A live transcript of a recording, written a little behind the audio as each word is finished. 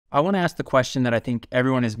I want to ask the question that I think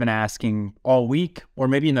everyone has been asking all week, or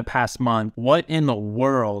maybe in the past month. What in the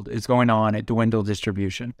world is going on at Dwindle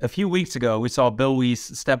Distribution? A few weeks ago, we saw Bill Weiss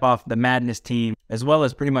step off the Madness team, as well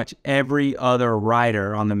as pretty much every other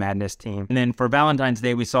rider on the Madness team. And then for Valentine's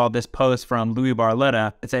Day, we saw this post from Louis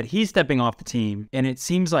Barletta that said he's stepping off the team. And it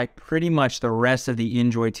seems like pretty much the rest of the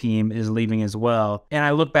ENJOI team is leaving as well. And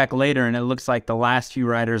I look back later and it looks like the last few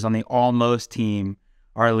riders on the Almost team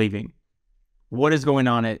are leaving. What is going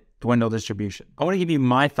on at Dwindle Distribution? I want to give you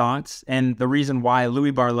my thoughts and the reason why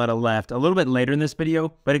Louis Barletta left a little bit later in this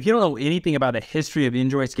video. But if you don't know anything about the history of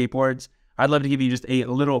ENJOI Skateboards, I'd love to give you just a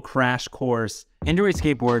little crash course. ENJOI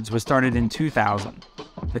Skateboards was started in 2000.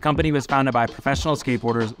 The company was founded by professional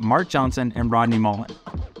skateboarders Mark Johnson and Rodney Mullen.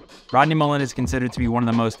 Rodney Mullen is considered to be one of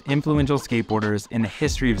the most influential skateboarders in the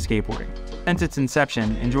history of skateboarding. Since its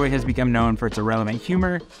inception, ENJOI has become known for its irreverent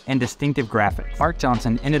humor and distinctive graphics. Mark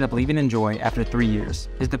Johnson ended up leaving ENJOI after 3 years.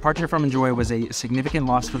 His departure from ENJOI was a significant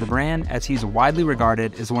loss for the brand, as he's widely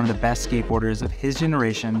regarded as one of the best skateboarders of his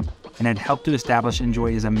generation and had helped to establish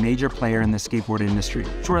ENJOI as a major player in the skateboard industry.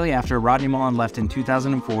 Shortly after, Rodney Mullen left in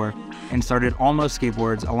 2004 and started Almost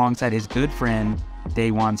Skateboards alongside his good friend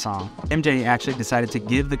Day Wan Song. MJ actually decided to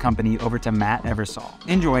give the company over to Matt Eversole.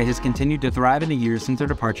 ENJOI has continued to thrive in the years since their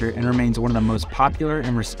departure and remains one of the most popular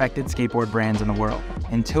and respected skateboard brands in the world,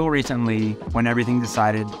 until recently when everything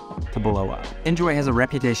decided to blow up. ENJOI has a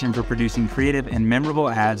reputation for producing creative and memorable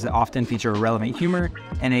ads that often feature relevant humor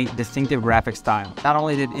and a distinctive graphic style. Not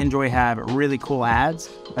only did ENJOI have really cool ads,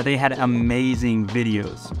 but they had amazing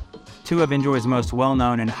videos. Two of ENJOI's most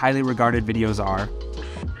well-known and highly regarded videos are: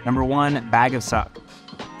 Number 1, Bag of Suck.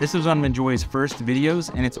 This was one of ENJOI's first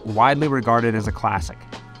videos, and it's widely regarded as a classic.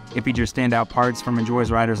 It features standout parts from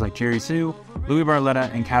ENJOI's riders like Jerry Sue, Louis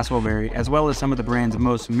Barletta, and Caswell Berry, as well as some of the brand's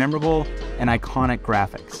most memorable and iconic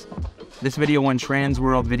graphics. This video won Trans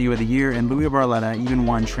World Video of the Year, and Louis Barletta even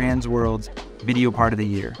won Trans World's Video Part of the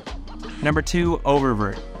Year. Number 2,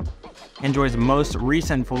 Oververt. ENJOI's most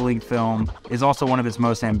recent full-length film is also one of its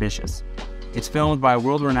most ambitious. It's filmed by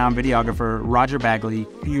world-renowned videographer Roger Bagley,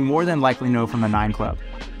 who you more than likely know from the 9 Club.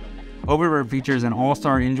 Oververt features an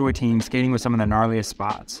all-star ENJOI team skating with some of the gnarliest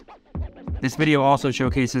spots. This video also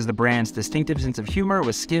showcases the brand's distinctive sense of humor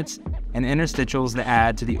with skits and interstitials that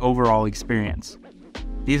add to the overall experience.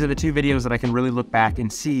 These are the 2 videos that I can really look back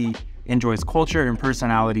and see ENJOI's culture and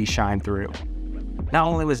personality shine through. Not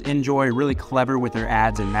only was ENJOI really clever with their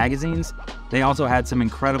ads and magazines, they also had some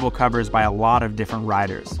incredible covers by a lot of different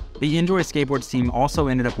riders. The ENJOI Skateboards team also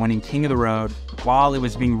ended up winning King of the Road while it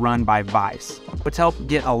was being run by Vice, which helped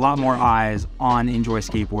get a lot more eyes on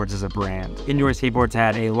ENJOI Skateboards as a brand. ENJOI Skateboards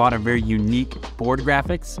had a lot of very unique board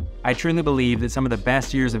graphics. I truly believe that some of the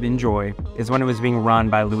best years of ENJOI is when it was being run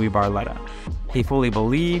by Louis Barletta. He fully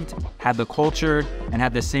believed, had the culture, and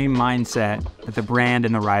had the same mindset that the brand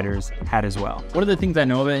and the riders had as well. One of the things I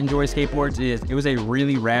know about ENJOI Skateboards is it was a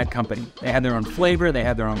really rad company. They had their own flavor, they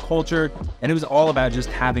had their own culture, and it was all about just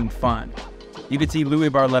having fun. You could see Louis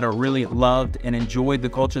Barletta really loved and enjoyed the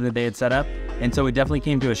culture that they had set up, and so it definitely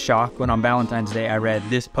came to a shock when on Valentine's Day I read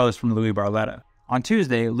this post from Louis Barletta. On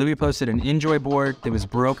Tuesday, Louis posted an ENJOI board that was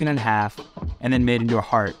broken in half and then made into a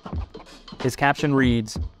heart. His caption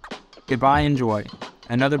reads, "Goodbye, ENJOI.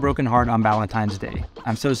 Another broken heart on Valentine's Day.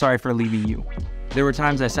 I'm so sorry for leaving you. There were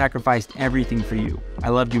times I sacrificed everything for you. I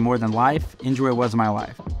loved you more than life. ENJOI was my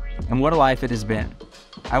life. And what a life it has been.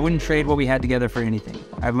 I wouldn't trade what we had together for anything.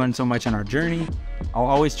 I've learned so much on our journey. I'll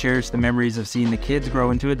always cherish the memories of seeing the kids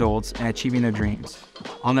grow into adults and achieving their dreams.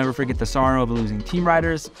 I'll never forget the sorrow of losing team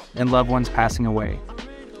riders and loved ones passing away.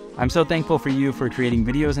 I'm so thankful for you for creating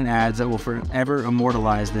videos and ads that will forever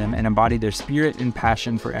immortalize them and embody their spirit and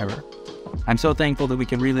passion forever. I'm so thankful that we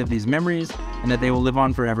can relive these memories and that they will live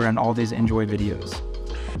on forever in all these ENJOI videos.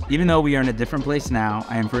 Even though we are in a different place now,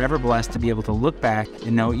 I am forever blessed to be able to look back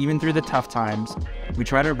and know even through the tough times, we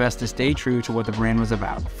tried our best to stay true to what the brand was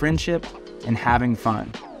about, friendship and having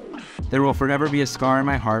fun. There will forever be a scar in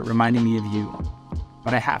my heart reminding me of you.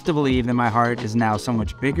 But I have to believe that my heart is now so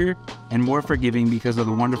much bigger and more forgiving because of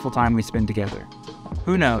the wonderful time we spent together.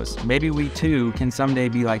 Who knows, maybe we too can someday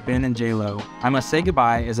be like Ben and J-Lo. I must say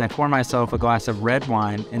goodbye as I pour myself a glass of red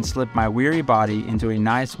wine and slip my weary body into a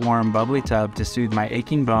nice warm bubbly tub to soothe my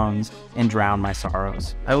aching bones and drown my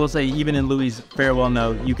sorrows." I will say, even in Louis' farewell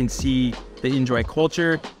note, you can see the ENJOI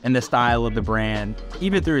culture and the style of the brand,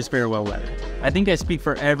 even through his farewell letter. I think I speak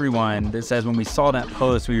for everyone that says when we saw that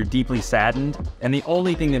post, we were deeply saddened, and the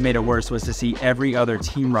only thing that made it worse was to see every other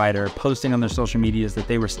team rider posting on their social medias that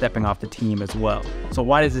they were stepping off the team as well. So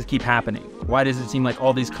why does this keep happening? Why does it seem like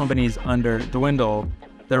all these companies under Dwindle,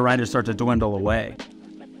 their riders start to dwindle away?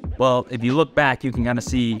 Well, if you look back, you can kind of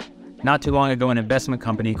see not too long ago, an investment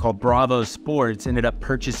company called Bravo Sports ended up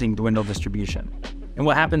purchasing Dwindle Distribution. And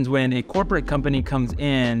what happens when a corporate company comes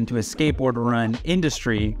into a skateboard run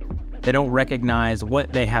industry, they don't recognize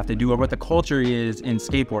what they have to do or what the culture is in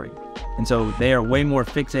skateboarding. And so they are way more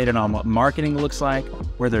fixated on what marketing looks like,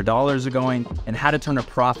 where their dollars are going, and how to turn a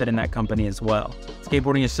profit in that company as well.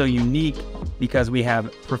 Skateboarding is so unique because we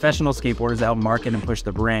have professional skateboarders that help market and push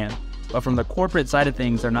the brand. But from the corporate side of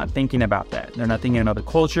things, they're not thinking about that. They're not thinking about the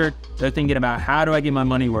culture. They're thinking about how do I get my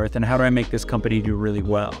money worth and how do I make this company do really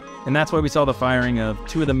well. And that's why we saw the firing of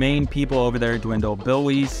two of the main people over there at Dwindle, Bill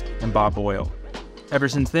Weiss and Bob Boyle. Ever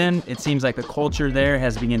since then, it seems like the culture there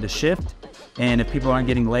has begun to shift. And if people aren't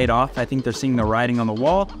getting laid off, I think they're seeing the writing on the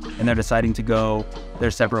wall and they're deciding to go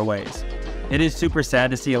their separate ways. It is super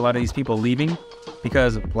sad to see a lot of these people leaving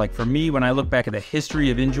because, like, for me, when I look back at the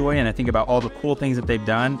history of ENJOI and I think about all the cool things that they've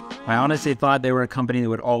done, I honestly thought they were a company that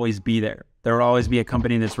would always be there. There would always be a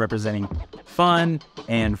company that's representing fun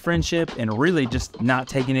and friendship and really just not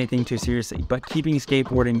taking anything too seriously, but keeping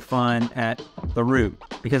skateboarding fun at the root,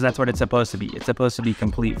 because that's what it's supposed to be. It's supposed to be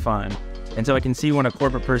complete fun. And so I can see when a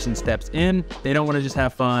corporate person steps in, they don't want to just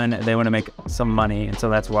have fun, they want to make some money. And so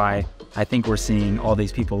that's why I think we're seeing all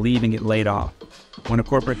these people leave and get laid off. When a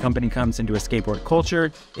corporate company comes into a skateboard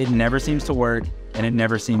culture, it never seems to work and it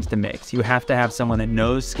never seems to mix. You have to have someone that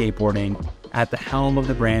knows skateboarding at the helm of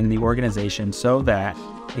the brand and the organization so that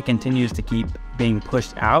it continues to keep being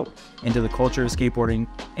pushed out into the culture of skateboarding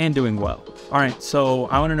and doing well. All right, so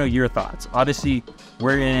I want to know your thoughts. Obviously,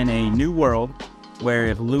 we're in a new world where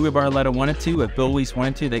if Louis Barletta wanted to, if Bill Weiss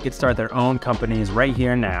wanted to, they could start their own companies right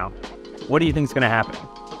here and now. What do you think is going to happen?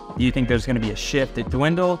 Do you think there's going to be a shift at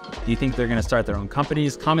Dwindle? Do you think they're going to start their own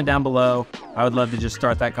companies? Comment down below. I would love to just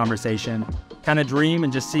start that conversation. Kind of dream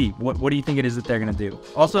and just see what do you think it is that they're going to do.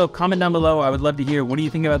 Also, comment down below. I would love to hear, what do you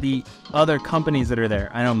think about the other companies that are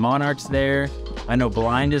there? I know Monarch's there. I know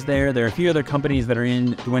Blind is there. There are a few other companies that are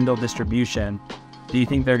in Dwindle Distribution. Do you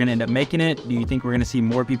think they're going to end up making it? Do you think we're going to see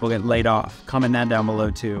more people get laid off? Comment that down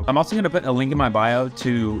below too. I'm also going to put a link in my bio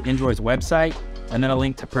to ENJOI's website and then a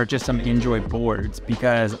link to purchase some ENJOI boards,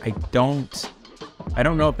 because I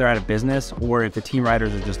don't know if they're out of business or if the team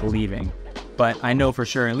riders are just leaving. But I know for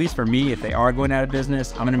sure, at least for me, if they are going out of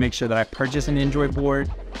business, I'm going to make sure that I purchase an ENJOI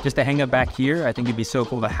board just to hang up back here. I think it'd be so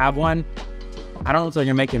cool to have one. I don't know if they're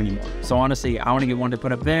going to make them anymore. So honestly, I want to get one to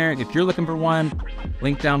put up there. If you're looking for one,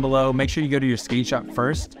 link down below. Make sure you go to your skate shop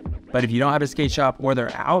first. But if you don't have a skate shop or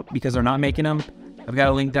they're out because they're not making them, I've got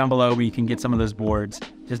a link down below where you can get some of those boards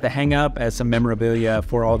just to hang up as some memorabilia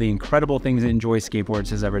for all the incredible things that ENJOI Skateboards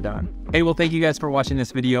has ever done. Hey, well, thank you guys for watching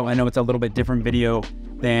this video. I know it's a little bit different video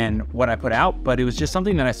than what I put out, but it was just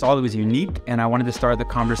something that I saw that was unique, and I wanted to start the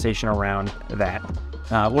conversation around that.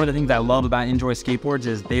 One of the things I love about ENJOI Skateboards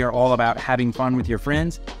is they are all about having fun with your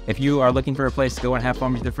friends. If you are looking for a place to go and have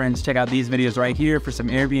fun with your friends, check out these videos right here for some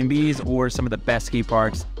Airbnbs or some of the best skate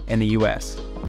parks in the US.